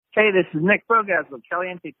Hey, this is Nick Bogaz with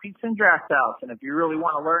Caliente Pizza and Draft House, and if you really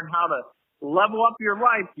want to learn how to level up your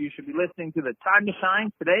life, you should be listening to the Time to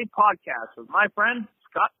Shine Today podcast with my friend,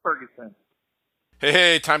 Scott Ferguson.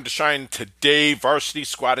 Hey, Time to Shine Today, Varsity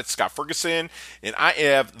Squad. It's Scott Ferguson, and I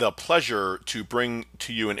have the pleasure to bring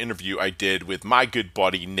to you an interview I did with my good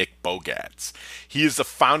buddy, Nick Bogaz. He is the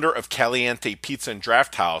founder of Caliente Pizza and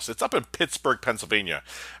Draft House. It's up in Pittsburgh, Pennsylvania.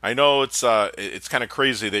 I know it's kind of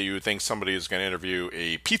crazy that you would think somebody is going to interview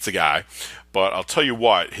a pizza guy, but I'll tell you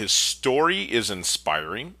what, his story is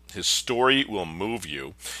inspiring. His story will move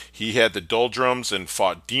you. He had the doldrums and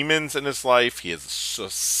fought demons in his life. He has a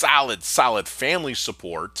solid family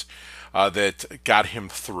support that got him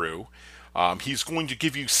through. He's going to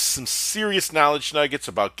give you some serious knowledge nuggets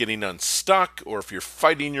about getting unstuck, or if you're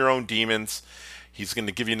fighting your own demons. He's going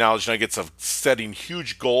to give you knowledge nuggets of setting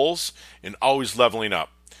huge goals and always leveling up.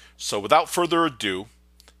 So without further ado,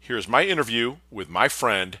 here's my interview with my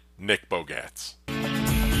friend, Nick Bogaz.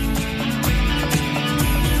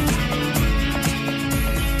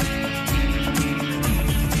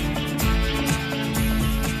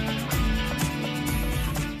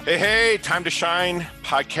 Hey, Time to Shine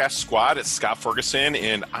podcast squad. It's Scott Ferguson,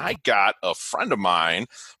 and I got a friend of mine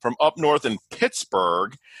from up north in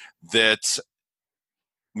Pittsburgh that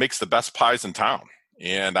makes the best pies in town.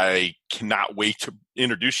 And I cannot wait to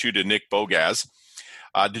introduce you to Nick Bogaz.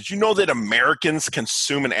 Did you know that Americans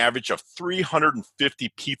consume an average of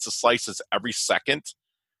 350 pizza slices every second,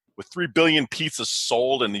 with 3 billion pizzas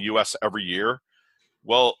sold in the U.S. every year?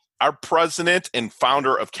 Well, our president and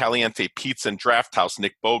founder of Caliente Pizza and Draft House,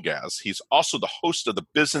 Nick Bogaz, he's also the host of the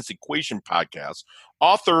Business Equation podcast,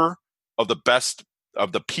 author of the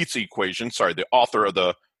Pizza Equation,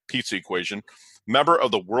 member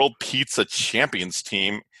of the World Pizza Champions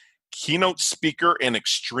team, keynote speaker, and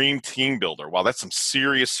extreme team builder. Wow, that's some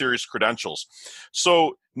serious credentials.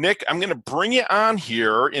 So, Nick, I'm going to bring you on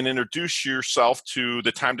here and introduce yourself to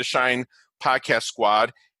the Time to Shine podcast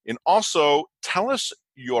squad, and also tell us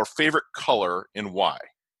your favorite color and why.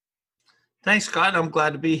 Thanks, Scott. I'm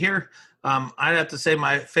glad to be here. I'd have to say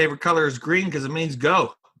my favorite color is green because it means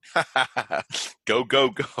go.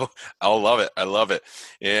 Go. I love it.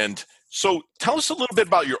 And so tell us a little bit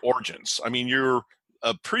about your origins. I mean, you're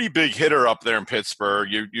a pretty big hitter up there in Pittsburgh.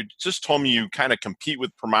 You just told me you kind of compete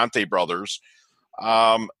with Primanti Brothers.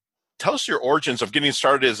 Tell us your origins of getting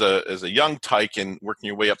started as a young tyke and working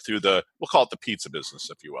your way up through we'll call it the pizza business,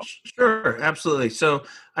 if you will. Sure, absolutely. So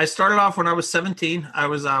I started off when I was 17. I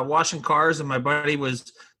was washing cars, and my buddy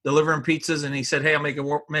was delivering pizzas, and he said, "Hey, I'm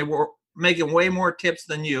making way more tips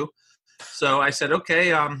than you." So I said,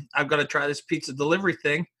 "Okay, I've got to try this pizza delivery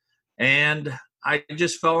thing," and I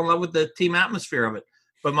just fell in love with the team atmosphere of it.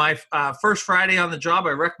 But my first Friday on the job,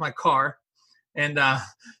 I wrecked my car, and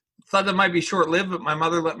thought that might be short-lived, but my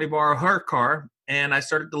mother let me borrow her car, and I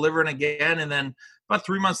started delivering again. And then about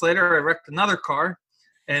 3 months later, I wrecked another car.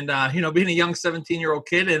 And, being a young 17-year-old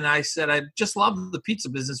kid, and I said I just love the pizza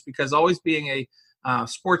business because always being a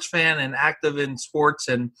sports fan and active in sports,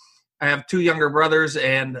 and I have 2 younger brothers,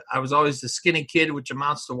 and I was always the skinny kid, which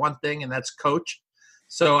amounts to one thing, and that's coach.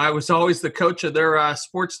 So I was always the coach of their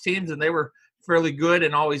sports teams, and they were fairly good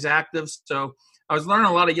and always active. So I was learning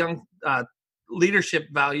a lot of young leadership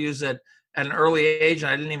values at an early age, and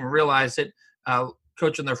I didn't even realize it,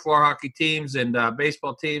 coaching their floor hockey teams and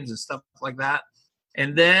baseball teams and stuff like that.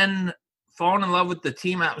 And then falling in love with the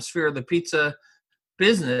team atmosphere of the pizza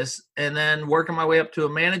business, and then working my way up to a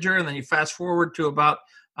manager. And then you fast forward to about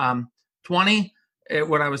 20,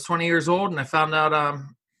 when I was 20 years old, and I found out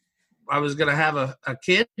I was going to have a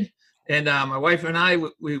kid. And my wife and I,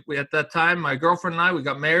 we at that time, my girlfriend and I, we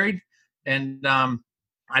got married, and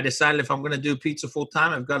I decided if I'm going to do pizza full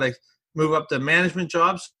time, I've got to move up to management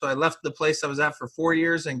jobs. So I left the place I was at for 4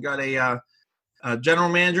 years and got a general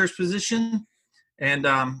manager's position, and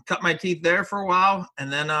cut my teeth there for a while.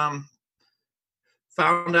 And then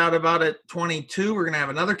found out about at 22, we're going to have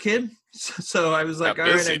another kid. So I was like, all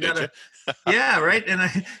right, I got to, yeah, right. And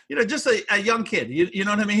I, just a young kid, you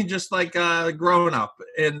know what I mean? Just like growing up.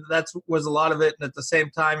 And that was a lot of it. And at the same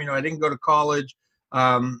time, I didn't go to college.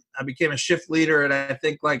 I became a shift leader at, I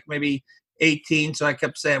think, like maybe 18. So I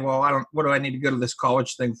kept saying, well, what do I need to go to this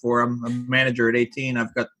college thing for? I'm a manager at 18.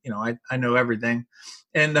 I've got, I know everything.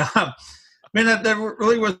 And, that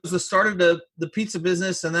really was the start of the pizza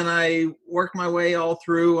business. And then I worked my way all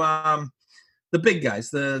through, the big guys,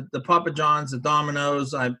 the Papa John's, the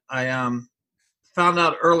Domino's. I found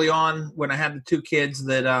out early on when I had the 2 kids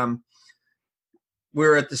that, we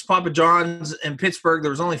were at this Papa John's in Pittsburgh.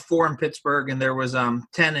 There was only 4 in Pittsburgh, and there was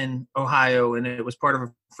 10 in Ohio, and it was part of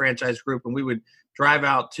a franchise group. And we would drive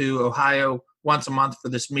out to Ohio once a month for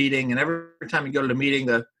this meeting. And every time you go to the meeting,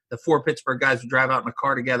 the 4 Pittsburgh guys would drive out in a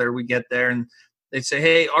car together. We get there and they'd say,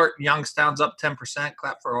 hey, Art Youngstown's up 10%,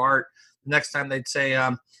 clap for Art. The next time they'd say,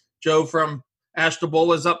 Joe from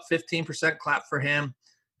Ashdabola's up 15%, clap for him.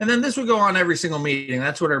 And then this would go on every single meeting.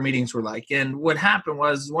 That's what our meetings were like. And what happened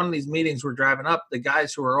was one of these meetings we're driving up, the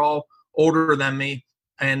guys who were all older than me,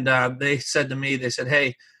 and they said to me, they said,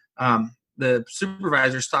 hey, the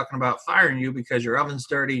supervisor's talking about firing you because your oven's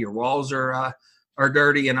dirty, your walls are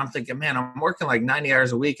dirty. And I'm thinking, man, I'm working like 90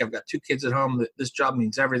 hours a week. I've got 2 kids at home. This job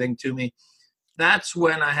means everything to me. That's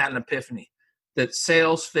when I had an epiphany that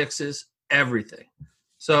sales fixes everything.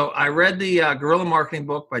 So I read the Guerrilla Marketing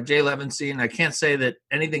book by Jay Levinson, and I can't say that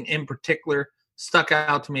anything in particular stuck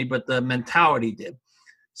out to me, but the mentality did.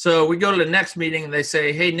 So we go to the next meeting, and they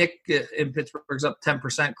say, hey, Nick in Pittsburgh's up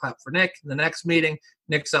 10%, clap for Nick. The next meeting,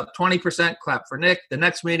 Nick's up 20%, clap for Nick. The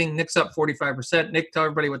next meeting, Nick's up 45%. Nick, tell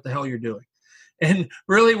everybody what the hell you're doing. And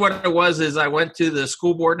really what it was is I went to the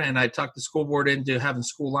school board, and I talked the school board into having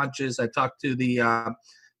school lunches. I talked to the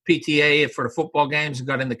PTA for the football games and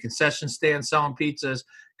got in the concession stand selling pizzas,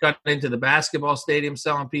 got into the basketball stadium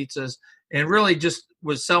selling pizzas, and really just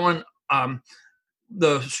was selling.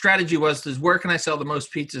 The strategy was where can I sell the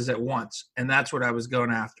most pizzas at once? And that's what I was going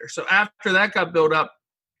after. So after that got built up,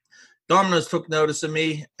 Domino's took notice of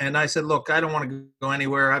me, and I said, look, I don't want to go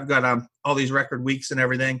anywhere. I've got all these record weeks and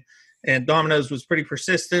everything. And Domino's was pretty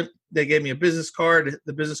persistent. They gave me a business card.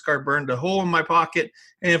 The business card burned a hole in my pocket.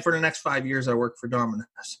 And for the next 5 years, I worked for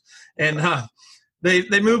Domino's. And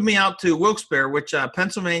they moved me out to Wilkes-Barre, which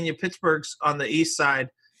Pennsylvania, Pittsburgh's on the east side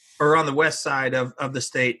or on the west side of the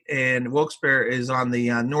state. And Wilkes-Barre is on the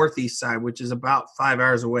northeast side, which is about 5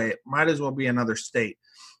 hours away. It might as well be another state.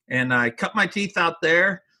 And I cut my teeth out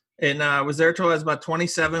there. And I was there till I was about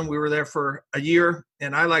 27. We were there for a year.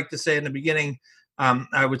 And I like to say in the beginning,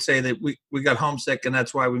 I would say that we got homesick, and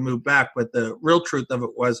that's why we moved back. But the real truth of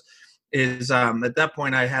it is at that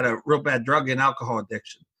point I had a real bad drug and alcohol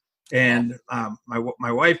addiction, and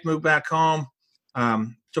my wife moved back home,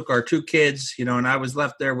 took our 2 kids, and I was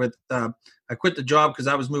left there with. I quit the job because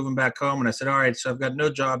I was moving back home, and I said, all right, so I've got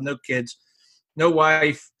no job, no kids, no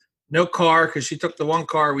wife, no car because she took the one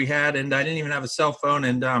car we had, and I didn't even have a cell phone,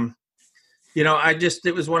 and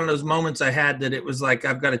it was one of those moments I had that it was like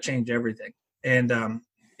I've got to change everything. And,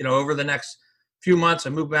 over the next few months,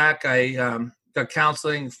 I moved back. I got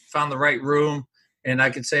counseling, found the right room, and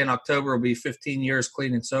I could say in October will be 15 years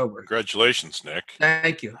clean and sober. Congratulations, Nick.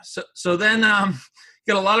 Thank you. So then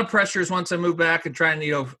get a lot of pressures once I moved back and trying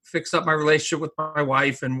to, fix up my relationship with my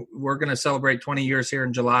wife. And we're going to celebrate 20 years here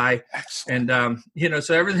in July. Excellent. And,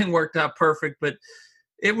 so everything worked out perfect. But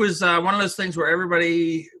it was one of those things where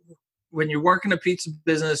everybody – when you work in a pizza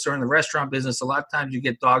business or in the restaurant business, a lot of times you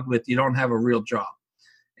get dogged with you don't have a real job.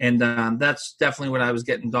 And that's definitely what I was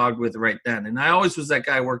getting dogged with right then. And I always was that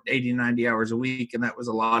guy who worked 80, 90 hours a week, and that was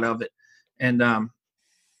a lot of it. And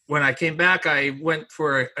when I came back, I went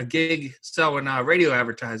for a gig selling radio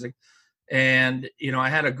advertising. And, I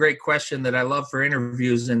had a great question that I love for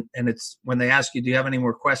interviews. And it's when they ask you, do you have any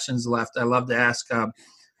more questions left? I love to ask,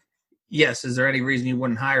 yes, is there any reason you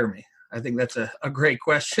wouldn't hire me? I think that's a great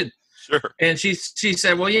question. Sure. And she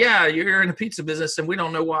said, well, yeah, you're in a pizza business and we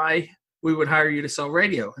don't know why we would hire you to sell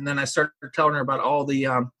radio. And then I started telling her about all the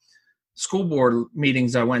school board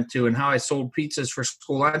meetings I went to and how I sold pizzas for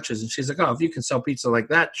school lunches. And she's like, oh, if you can sell pizza like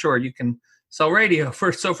that, sure, you can sell radio.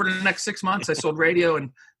 So for the next 6 months, I sold radio and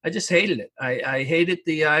I just hated it. I hated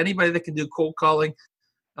anybody that can do cold calling.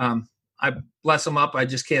 I bless them up. I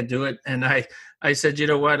just can't do it. And I said, you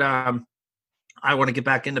know what? I want to get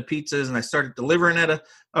back into pizzas, and I started delivering at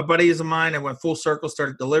a buddy of mine. I went full circle,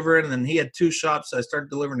 started delivering, and then he had 2 shops. So I started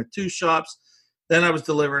delivering at 2 shops. Then I was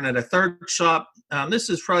delivering at a 3rd shop. This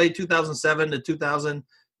is probably 2007 to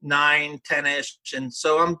 2009, 10-ish. And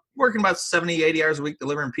so I'm working about 70, 80 hours a week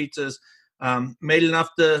delivering pizzas. Made enough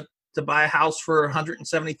to buy a house for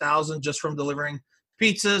 $170,000 just from delivering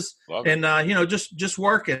pizzas. Love and, just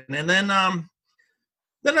working. And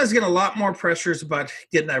then I was getting a lot more pressures about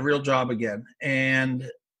getting that real job again. And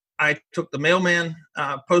I took the mailman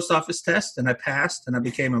post office test and I passed and I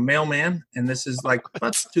became a mailman. And this is like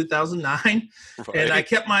about 2009. Right. And I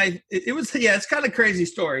kept it's kind of a crazy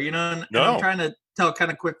story, and I'm trying to tell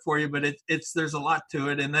kind of quick for you, but there's a lot to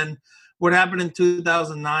it. And then what happened in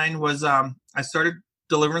 2009 was I started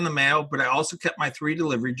delivering the mail, but I also kept my 3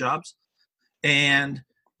 delivery jobs. And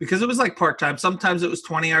because it was like part-time. Sometimes it was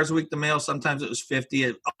 20 hours a week to mail. Sometimes it was 50.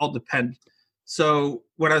 It all depended. So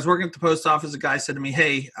when I was working at the post office, a guy said to me,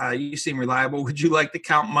 hey, you seem reliable. Would you like to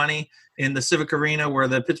count money in the Civic Arena where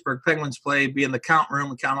the Pittsburgh Penguins play, be in the count room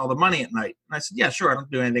and count all the money at night? And I said, yeah, sure. I don't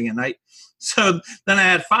do anything at night. So then I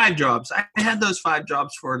had 5 jobs. I had those 5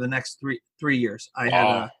 jobs for the next three years.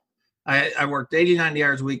 I worked 80, 90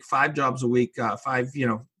 hours a week, 5 jobs a week, 5,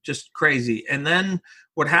 just crazy. And then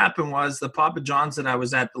what happened was the Papa John's that I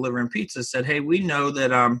was at delivering pizza said, hey, we know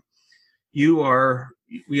that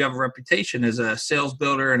we have a reputation as a sales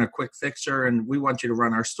builder and a quick fixer, and we want you to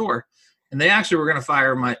run our store. And they actually were going to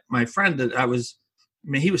fire my friend that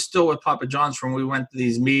he was still with Papa John's from when we went to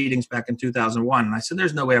these meetings back in 2001. And I said,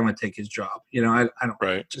 there's no way I'm going to take his job. I don't,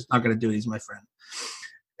 right. Just not going to do it. He's my friend.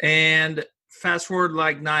 And fast forward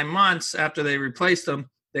like 9 months after they replaced him,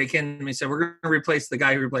 they came to me and said, we're going to replace the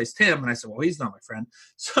guy who replaced him. And I said, well, he's not my friend.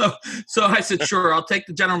 So I said, sure, I'll take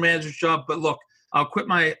the general manager's job. But look, I'll quit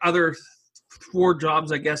my other 4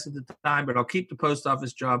 jobs, I guess, at the time, but I'll keep the post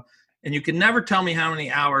office job. And you can never tell me how many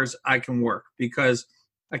hours I can work, because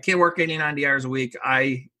I can't work 80, 90 hours a week.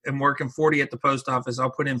 I am working 40 at the post office. I'll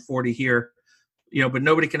put in 40 here, but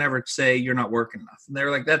nobody can ever say you're not working enough. And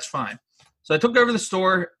they're like, that's fine. So I took over the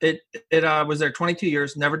store. It was there 22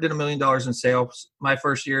 years, never did $1 million in sales. My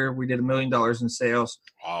first year, we did $1 million in sales.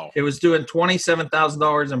 Wow. It was doing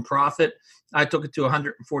 $27,000 in profit. I took it to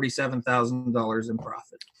 $147,000 in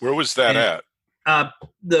profit. Where was that at?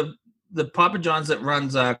 The Papa John's that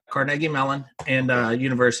runs Carnegie Mellon and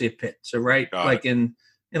University of Pitt. So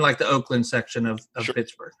in like the Oakland section of Sure.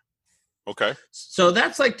 Pittsburgh. Okay. So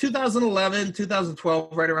that's like 2011,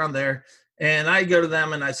 2012, right around there. And I go to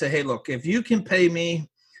them and I say, hey, look, if you can pay me,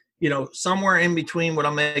 somewhere in between what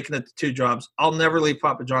I'm making at the 2 jobs, I'll never leave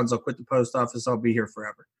Papa John's. I'll quit the post office. I'll be here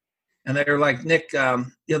forever. And they were like, Nick,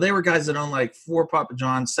 they were guys that owned like 4 Papa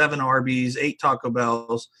John's, 7 Arby's, 8 Taco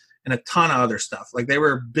Bells, and a ton of other stuff. Like they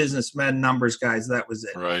were businessmen, numbers guys. That was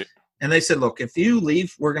it. Right. And they said, look, if you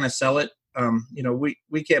leave, we're going to sell it.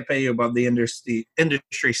 We can't pay you above the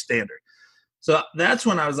industry standard. So that's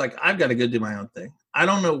when I was like, I've got to go do my own thing. I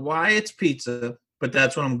don't know why it's pizza, but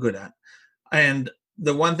that's what I'm good at. And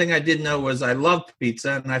the one thing I did know was I loved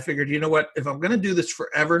pizza. And I figured, you know what, if I'm going to do this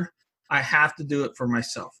forever, I have to do it for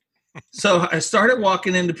myself. So I started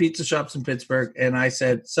walking into pizza shops in Pittsburgh and I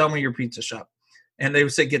said, sell me your pizza shop. And they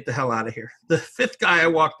would say, get the hell out of here. The 5th guy I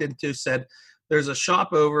walked into said, there's a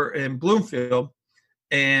shop over in Bloomfield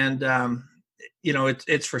and,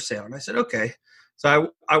 it's for sale. And I said, okay.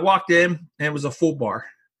 So I walked in and it was a full bar.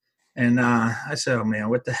 And I said, oh, man,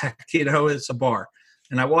 what the heck? It's a bar.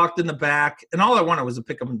 And I walked in the back, and all I wanted was a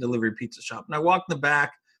pickup and delivery pizza shop. And I walked in the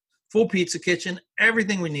back, full pizza kitchen,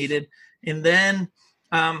 everything we needed. And then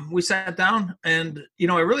we sat down, and,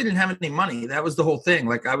 I really didn't have any money. That was the whole thing.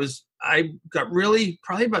 Like I got really,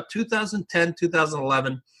 probably about 2010,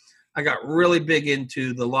 2011, I got really big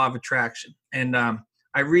into the law of attraction. And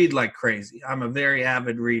I read like crazy. I'm a very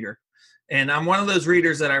avid reader. And I'm one of those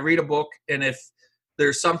readers that I read a book, and if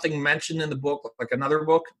there's something mentioned in the book, like another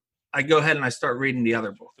book, I go ahead and I start reading the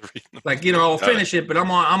other book. Like, I'll finish it, but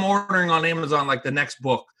I'm ordering on Amazon like the next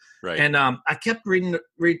book. Right. And I kept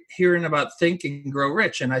hearing about Think and Grow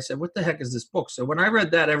Rich. And I said, what the heck is this book? So when I read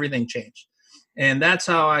that, everything changed. And that's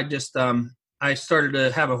how I just, I started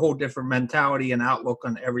to have a whole different mentality and outlook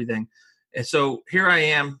on everything. And so here I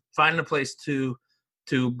am finding a place to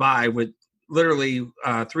buy with literally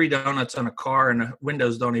 3 donuts on a car, and the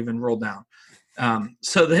windows don't even roll down.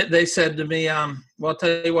 So they said to me, well, I'll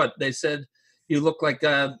tell you what, they said, you look like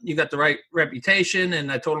you got the right reputation.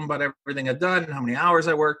 And I told them about everything I've done and how many hours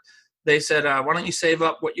I worked. They said, why don't you save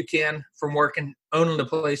up what you can from working, owning the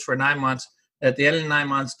place for 9 months. At the end of the 9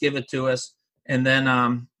 months, give it to us. And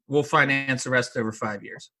then we'll finance the rest over 5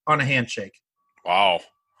 years on a handshake. Wow.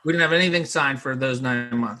 We didn't have anything signed for those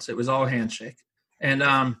 9 months. It was all handshake. And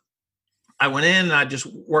I went in and I just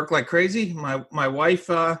worked like crazy. My wife,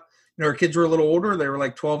 her kids were a little older. They were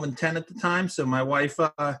like 12 and 10 at the time. So my wife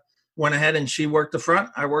went ahead and she worked the front.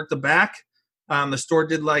 I worked the back. The store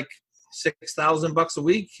did like $6,000 a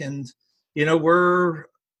week. And, we're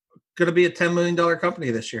going to be a $10 million company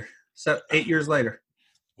this year. So 8 years later.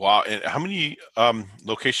 Wow. And how many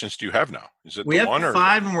locations do you have now? Is it we have one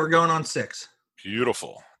 5 and we're going on 6.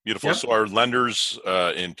 Beautiful. Beautiful. Yep. So are lenders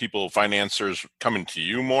and financiers coming to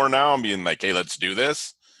you more now and being like, hey, let's do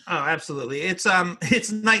this? Oh, absolutely. It's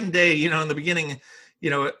night and day. In the beginning,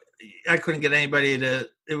 I couldn't get anybody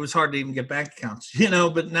it was hard to even get bank accounts,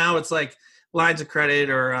 but now it's like lines of credit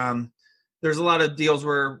or there's a lot of deals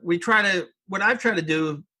where what I've tried to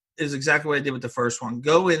do is exactly what I did with the first one.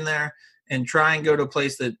 Go in there and try and go to a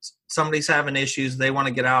place that somebody's having issues. They want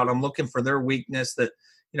to get out. I'm looking for their weakness that,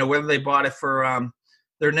 whether they bought it for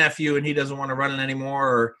their nephew and he doesn't want to run it anymore,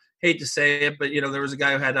 or hate to say it, but there was a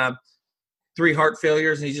guy who had 3 heart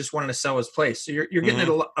failures and he just wanted to sell his place. So you're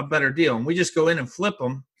getting a better deal. And we just go in and flip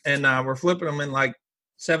them, and we're flipping them in like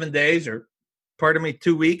 7 days or pardon me,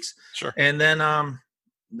 2 weeks. Sure. And then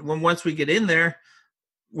once we get in there,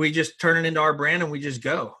 we just turn it into our brand and we just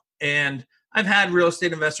go. And I've had real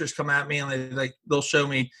estate investors come at me and they'll show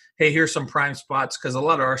me, hey, here's some prime spots, because a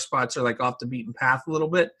lot of our spots are like off the beaten path a little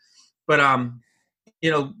bit. But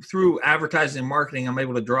through advertising and marketing, I'm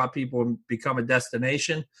able to draw people and become a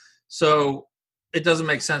destination. So it doesn't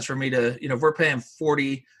make sense for me to, if we're paying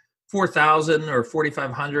 $44,000 or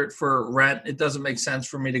 $4,500 for rent, it doesn't make sense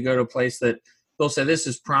for me to go to a place that they'll say this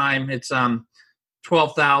is prime. It's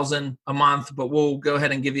 $12,000 a month, but we'll go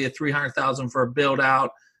ahead and give you $300,000 for a build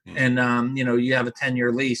out, and you have a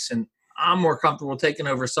 10-year lease. And I'm more comfortable taking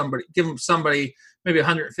over give somebody maybe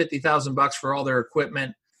 $150,000 for all their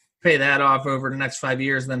equipment, pay that off over the next 5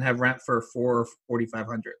 years, and then have rent for $4,000 or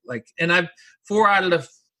 $4,500. And I've 5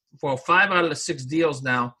 out of the 6 deals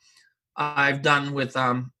now I've done with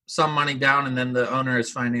some money down, and then the owner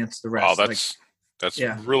has financed the rest. Oh, that's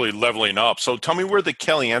really leveling up. So tell me where the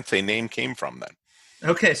Caliente name came from then.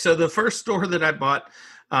 Okay, so the first store that I bought,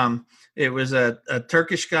 it was a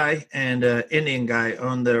Turkish guy and an Indian guy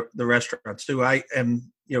owned the restaurants, who I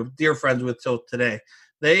am dear friends with till today.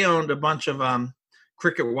 They owned a bunch of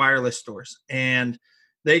Cricket Wireless stores, and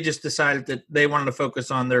they just decided that they wanted to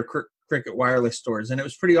focus on their Cricket Wireless stores. And it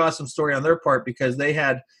was a pretty awesome story on their part, because they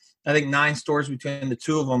had, I think, 9 stores between the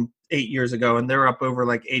two of them 8 years ago, and they're up over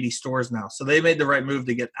like 80 stores now. So they made the right move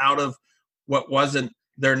to get out of what wasn't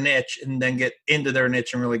their niche and then get into their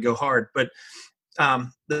niche and really go hard. But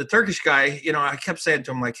the Turkish guy, I kept saying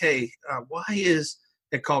to him, like, hey, why is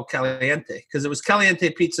it called Caliente? Because it was Caliente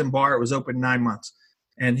Pizza and Bar. It was open 9 months.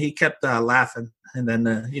 And he kept laughing. And then,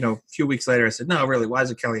 a few weeks later, I said, no, really, why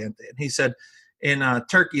is it Caliente? And he said, in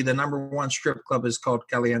Turkey, the number 1 strip club is called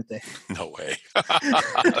Caliente. No way.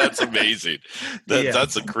 That's amazing.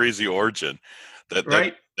 That's a crazy origin.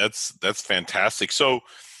 Right? That's fantastic. So,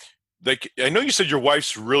 I know you said your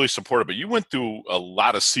wife's really supportive, but you went through a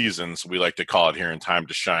lot of seasons, we like to call it here in Time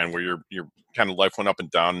to Shine, where your kind of life went up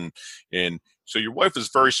and down. And so your wife is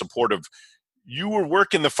very supportive. You were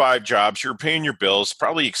working the 5 jobs, you were paying your bills,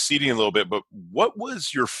 probably exceeding a little bit, but what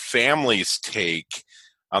was your family's take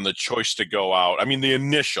on the choice to go out? I mean, the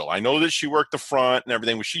initial, I know that she worked the front and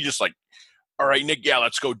everything. Was she just like, all right, Nick, yeah,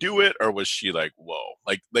 let's go do it? Or was she like, whoa,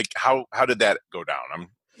 like how did that go down? I'm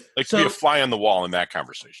like to be a fly on the wall in that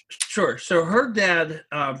conversation. Sure. So her dad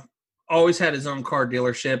always had his own car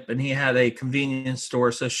dealership, and he had a convenience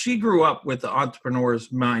store. So she grew up with the entrepreneur's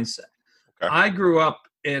mindset. Okay. I grew up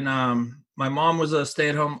in, my mom was a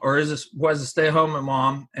stay-at-home, was a stay-at-home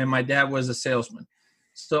mom, and my dad was a salesman.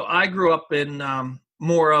 So I grew up in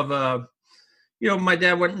more of a, my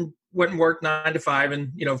dad wouldn't work 9 to 5,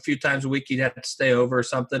 and a few times a week he'd have to stay over or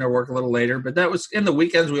something, or work a little later. But that was in the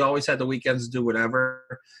weekends. We always had the weekends to do whatever.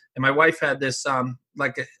 And my wife had this,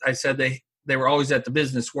 like I said, they were always at the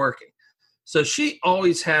business working. So she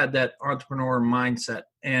always had that entrepreneur mindset,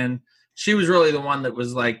 and she was really the one that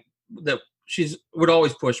was like that. Would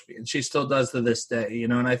always push me, and she still does to this day.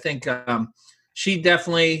 And I think she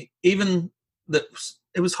definitely, even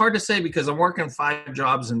it was hard to say, because I'm working 5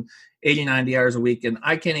 jobs and 80, 90 hours a week, and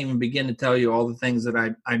I can't even begin to tell you all the things that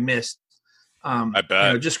I missed. I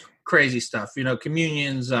bet. Just crazy stuff,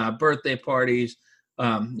 communions, birthday parties.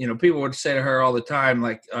 People would say to her all the time,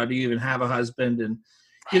 like, do you even have a husband? And,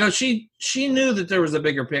 she knew that there was a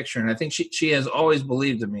bigger picture. And I think she has always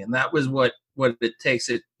believed in me. And that was what it takes.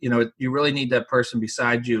 You really need that person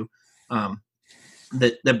beside you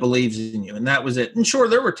that believes in you. And that was it. And sure,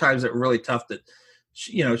 there were times that were really tough that,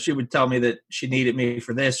 she would tell me that she needed me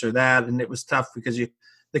for this or that. And it was tough because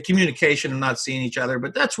the communication and not seeing each other.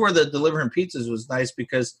 But that's where the delivering pizzas was nice,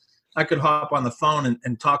 because I could hop on the phone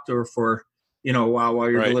and talk to her for, a while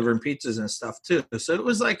you're delivering pizzas and stuff too. So it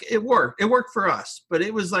was like, it worked. It worked for us. But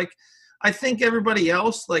it was like, I think everybody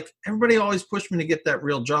else, like, everybody always pushed me to get that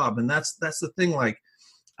real job. And that's the thing. Like,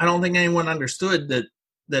 I don't think anyone understood that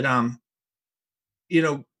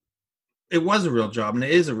it was a real job, and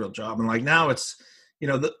it is a real job. And like now it's,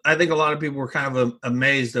 I think a lot of people were kind of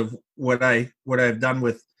amazed of what I've done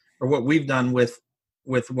with, or what we've done with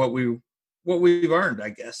what we've earned, I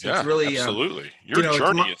guess. Yeah, it's really, absolutely. Your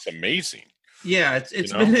journey is amazing. Yeah.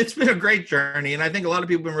 It's been a great journey. And I think a lot of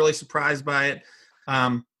people have been really surprised by it.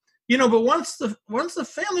 But once the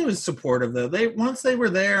family was supportive, though, once they were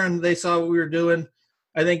there and they saw what we were doing,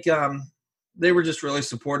 I think they were just really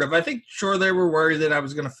supportive. I think, sure, they were worried that I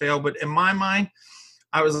was going to fail, but in my mind,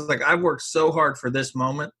 I was like, I've worked so hard for this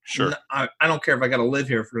moment. Sure. I don't care if I got to live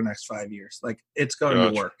here for the next 5 years. Like, it's going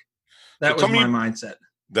to work. That was my mindset.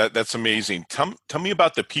 That's amazing. Tell me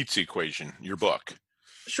about the pizza equation, your book.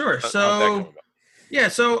 Sure. So Yeah,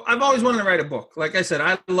 so I've always wanted to write a book. Like I said,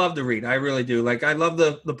 I love to read. I really do. Like I love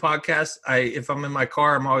the podcast. If I'm in my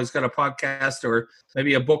car, I'm always got a podcast or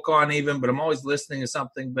maybe a book on even, but I'm always listening to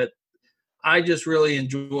something. But I just really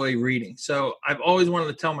enjoy reading. So I've always wanted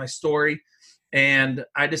to tell my story. And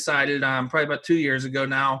I decided probably about 2 years ago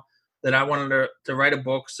now that I wanted to write a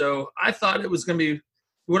book. So I thought it was going to be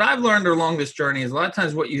what I've learned along this journey is a lot of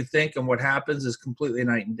times what you think and what happens is completely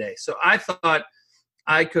night and day. So I thought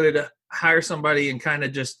I could hire somebody and kind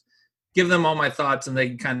of just give them all my thoughts and they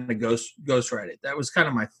can kind of ghostwrite it. That was kind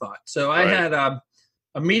of my thought. So I had a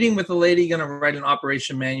meeting with a lady going to write an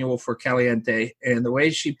operation manual for Caliente. And the way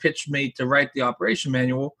she pitched me to write the operation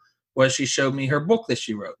manual was she showed me her book that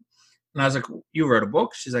she wrote. And I was like, you wrote a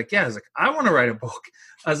book? She's like, yeah. I was like, I want to write a book.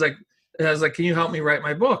 I was like, can you help me write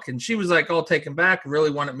my book? And she was like all taken back,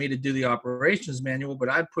 really wanted me to do the operations manual, but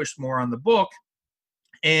I pushed more on the book.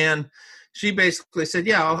 And she basically said,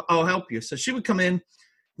 yeah, I'll help you. So she would come in,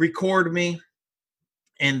 record me.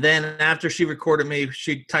 And then after she recorded me,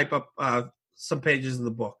 she'd type up some pages of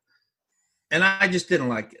the book. And I just didn't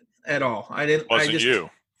like it at all. It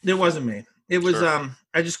wasn't me. It was, sure.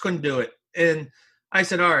 I just couldn't do it. And I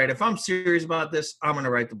said, all right, if I'm serious about this, I'm going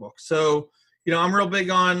to write the book. So, I'm real big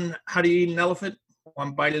on how do you eat an elephant?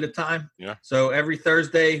 One bite at a time. Yeah. So every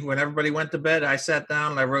Thursday when everybody went to bed, I sat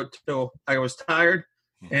down and I wrote till I was tired.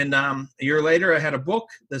 And a year later, I had a book.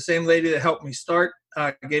 The same lady that helped me start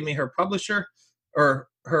gave me her publisher or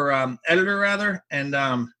her editor, rather. And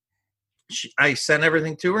I sent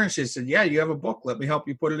everything to her and she said, yeah, you have a book. Let me help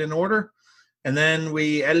you put it in order. And then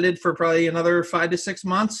we edited for probably another 5 to 6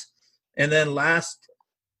 months. And then last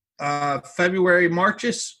February, March,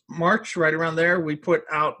 right around there, we put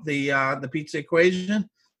out the Pizza Equation.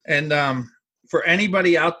 And for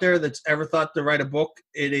anybody out there that's ever thought to write a book,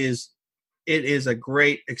 it is a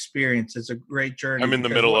great experience. It's a great journey. I'm in the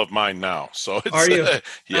middle of mine now. So are you?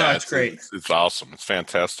 Yeah, it's great. It's awesome. It's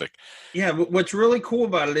fantastic. Yeah. What's really cool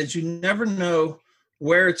about it is you never know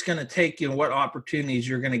where it's going to take you and what opportunities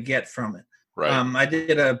you're going to get from it. Right. I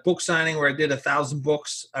did a book signing where I did 1,000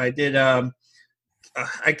 books. I did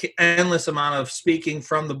endless amount of speaking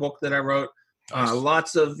from the book that I wrote. Nice.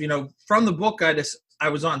 Lots of, from the book, I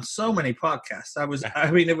was on so many podcasts. It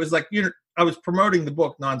was like, I was promoting the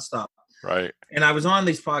book nonstop. Right. And I was on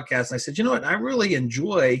these podcasts and I said, you know what? I really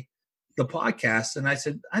enjoy the podcast. And I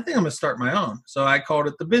said, I think I'm going to start my own. So I called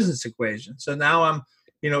it the Business Equation. So now I'm,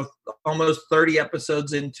 almost 30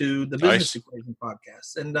 episodes into the Business Equation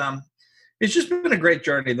podcast. And it's just been a great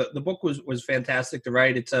journey. The book was fantastic to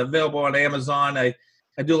write. It's available on Amazon. I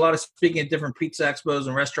do a lot of speaking at different pizza expos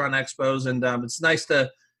and restaurant expos. And it's nice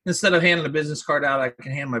to, instead of handing a business card out, I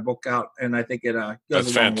can hand my book out, and I think it goes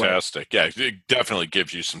That's a long fantastic. way. Yeah, it definitely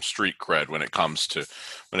gives you some street cred when it comes to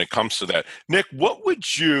that. Nick, what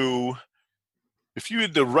would you, if you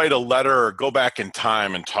had to write a letter or go back in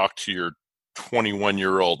time and talk to your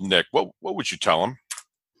 21-year-old Nick, what would you tell him?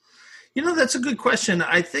 That's a good question.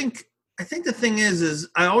 I think the thing is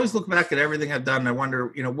I always look back at everything I've done and I wonder,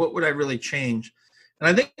 what would I really change? And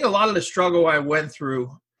I think a lot of the struggle I went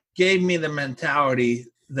through gave me the mentality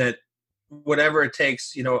that whatever it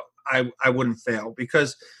takes, I wouldn't fail.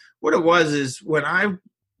 Because what it was is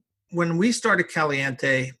when we started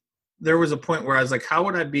Caliente, there was a point where I was like, how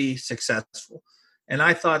would I be successful? And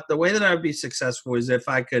I thought the way that I would be successful is if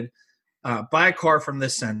I could buy a car from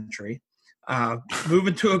this century, move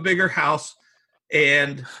into a bigger house,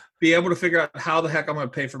 and be able to figure out how the heck I'm going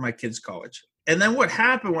to pay for my kids' college. And then what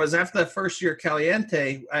happened was after that first year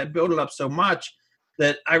Caliente, I built it up so much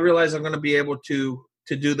that I realized I'm going to be able to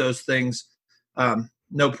do those things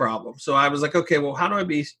no problem. So I was like, okay, well, how do I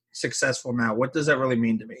be successful now? What does that really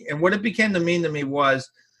mean to me? And what it became to mean to me was,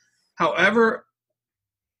 so I wanted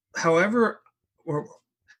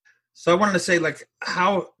to say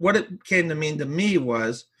what it came to mean to me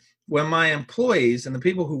was when my employees and the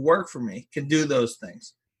people who work for me can do those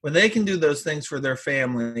things, when they can do those things for their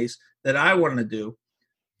families that I want to do,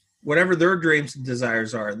 whatever their dreams and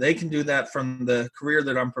desires are, they can do that from the career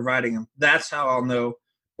that I'm providing them. That's how I'll know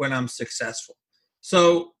when I'm successful.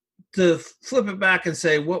 So to flip it back and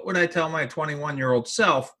say, what would I tell my 21-year-old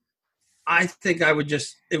self? I think it would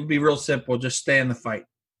be real simple. Just stay in the fight,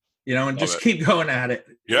 and just keep going at it.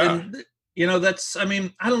 Yeah. And,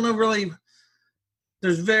 I don't know, really,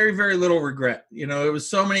 there's very, very little regret. It was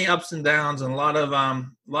so many ups and downs and a lot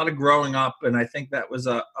of growing up. And I think that was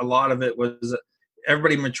a lot of it was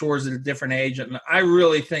everybody matures at a different age. And I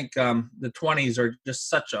really think the 20s are just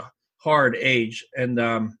such a hard age. And,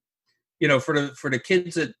 for the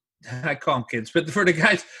kids that I call them kids, but for the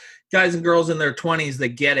guys and girls in their 20s that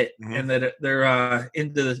get it, mm-hmm. and that they're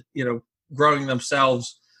into, growing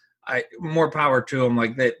themselves. more power to them.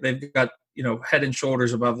 Like they've got, head and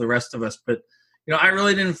shoulders above the rest of us. But, I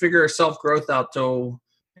really didn't figure self-growth out till,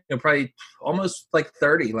 probably almost like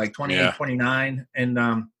 30, like 28, Yeah. 29.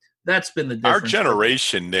 And that's been the Our difference.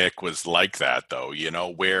 generation, Nick, was like that though,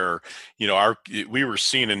 where, we were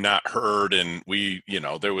seen and not heard, and we,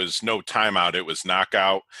 there was no timeout. It was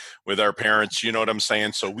knockout with our parents. You know what I'm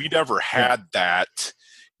saying? So we never had that,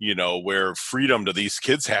 where freedom to these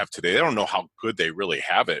kids have today. They don't know how good they really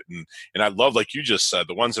have it. And I love, like you just said,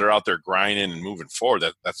 the ones that are out there grinding and moving forward.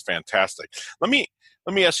 That's fantastic. Let me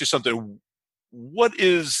ask you something. What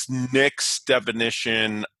is Nick's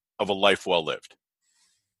definition of a life well lived?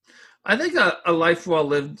 I think a life well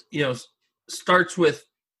lived, starts with,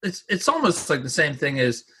 it's almost like the same thing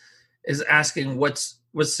as asking what's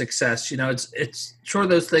success. It's sure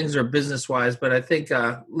those things are business wise, but I think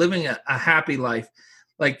living a happy life,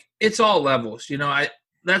 like it's all levels.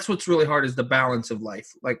 That's what's really hard is the balance of life.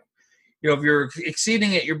 Like, if you're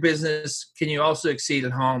exceeding at your business, can you also exceed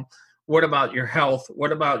at home? What about your health?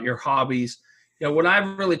 What about your hobbies? What I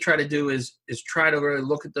really try to do is try to really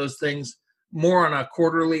look at those things more on a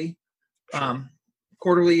quarterly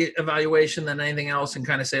evaluation than anything else, and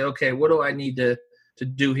kind of say, okay, what do I need to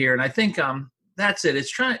do here? And I think that's it.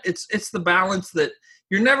 It's the balance that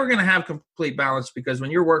you're never going to have complete balance, because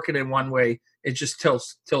when you're working in one way, it just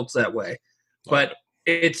tilts that way. But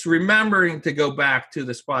it's remembering to go back to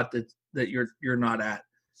the spot that you're not at,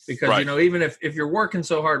 because right. Even if you're working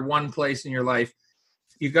so hard one place in your life,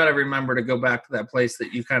 you got to remember to go back to that place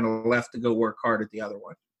that you kind of left to go work hard at the other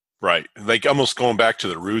one. Right. Like almost going back to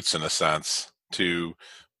the roots in a sense, to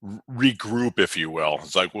regroup, if you will.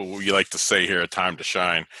 It's like what we like to say here at Time to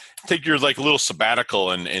Shine. Take your like little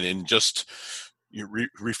sabbatical and just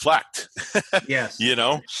reflect. Yes.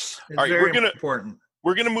 All right, very important.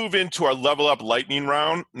 We're gonna move into our level up lightning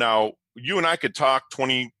round. Now, you and I could talk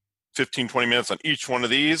 20 minutes on each one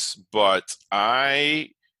of these, but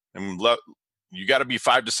you got to be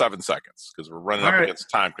 5 to 7 seconds because we're running up against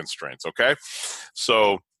time constraints. Okay.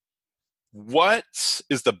 So what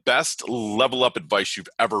is the best level up advice you've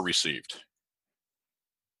ever received?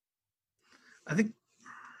 I think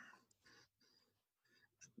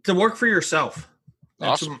to work for yourself.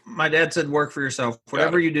 That's Awesome. My dad said, work for yourself.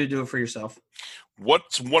 Whatever you do it for yourself.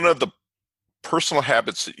 What's one of the personal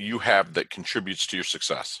habits that you have that contributes to your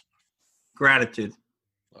success? Gratitude.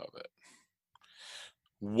 Love it.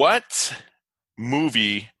 What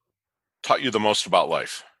movie taught you the most about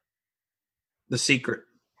life? The Secret.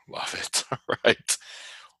 Love it. All right.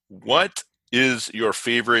 What is your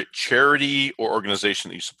favorite charity or organization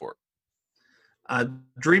that you support?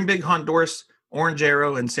 Dream Big Honduras, Orange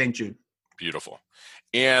Arrow, and St. Jude. Beautiful.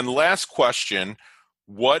 And last question,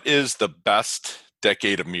 what is the best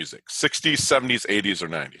decade of music? 60s, 70s, 80s, or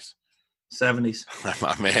 90s? 70s.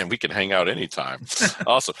 My man, we can hang out anytime.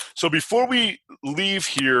 Awesome. So before we leave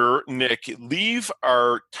here, Nick, leave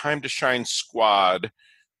our Time to Shine squad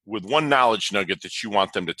with one knowledge nugget that you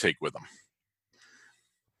want them to take with them.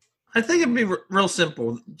 I think it'd be real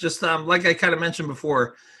simple. Just like I kind of mentioned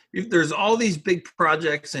before, if there's all these big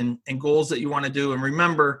projects and goals that you want to do, and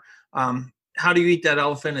remember, how do you eat that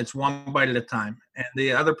elephant? It's one bite at a time. And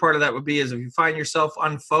the other part of that would be is if you find yourself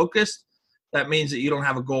unfocused, that means that you don't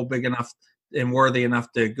have a goal big enough and worthy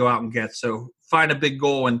enough to go out and get. So find a big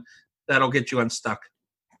goal, and that'll get you unstuck.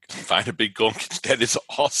 Find a big goal. That is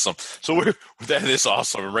awesome. So that is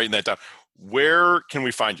awesome. I'm writing that down. Where can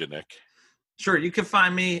we find you, Nick? Sure. You can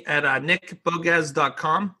find me at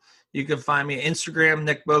nickbogaz.com. You can find me Instagram,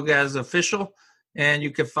 Nick Bogaz Official, and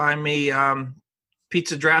you can find me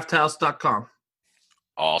pizzadrafthouse.com.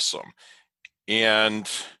 Awesome. And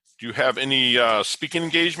do you have any speaking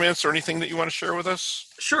engagements or anything that you want to share with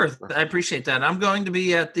us? Sure. I appreciate that. I'm going to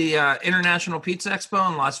be at the International Pizza Expo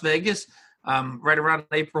in Las Vegas right around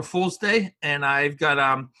April Fool's Day, and I've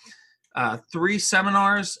got 3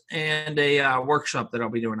 seminars and a workshop that I'll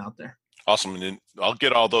be doing out there. Awesome. And I'll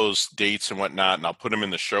get all those dates and whatnot, and I'll put them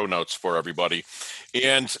in the show notes for everybody.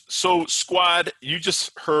 And so, squad, you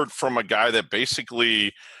just heard from a guy that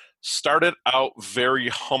basically started out very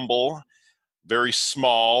humble, very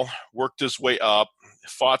small, worked his way up,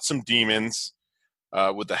 fought some demons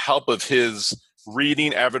with the help of his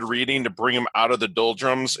avid reading to bring him out of the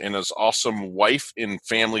doldrums, and his awesome wife and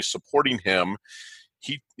family supporting him.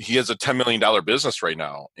 He has a $10 million business right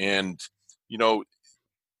now. And,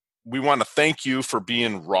 we want to thank you for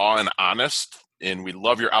being raw and honest, and we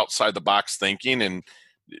love your outside the box thinking. And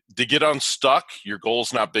to get unstuck, your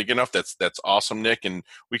goal's not big enough. That's awesome, Nick. And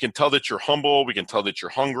we can tell that you're humble. We can tell that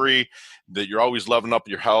you're hungry, that you're always leveling up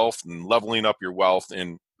your health and leveling up your wealth.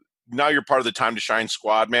 And now you're part of the Time to Shine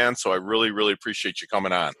squad, man. So I really, really appreciate you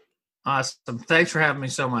coming on. Awesome. Thanks for having me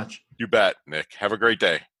so much. You bet, Nick. Have a great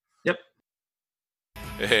day. Yep.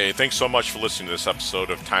 Hey, thanks so much for listening to this episode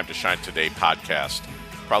of Time to Shine Today podcast,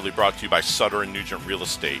 proudly brought to you by Sutter and Nugent Real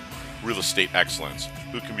Estate Excellence,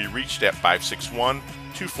 who can be reached at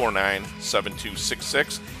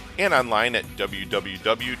 561-249-7266 and online at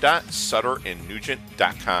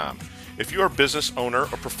www.sutterandnugent.com. If you are a business owner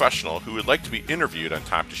or professional who would like to be interviewed on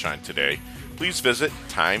Time to Shine Today, please visit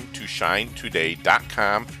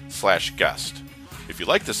timetoshinetoday.com/guest. If you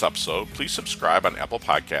like this episode, please subscribe on Apple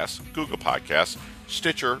Podcasts, Google Podcasts,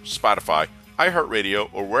 Stitcher, Spotify, iHeartRadio,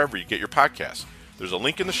 or wherever you get your podcasts. There's a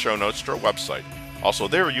link in the show notes to our website. Also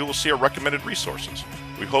there, you will see our recommended resources.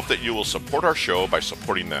 We hope that you will support our show by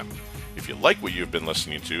supporting them. If you like what you've been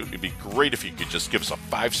listening to, it'd be great if you could just give us a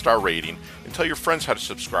 5-star rating and tell your friends how to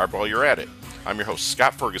subscribe while you're at it. I'm your host,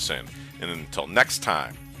 Scott Ferguson, and until next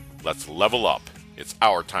time, let's level up. It's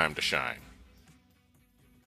our time to shine.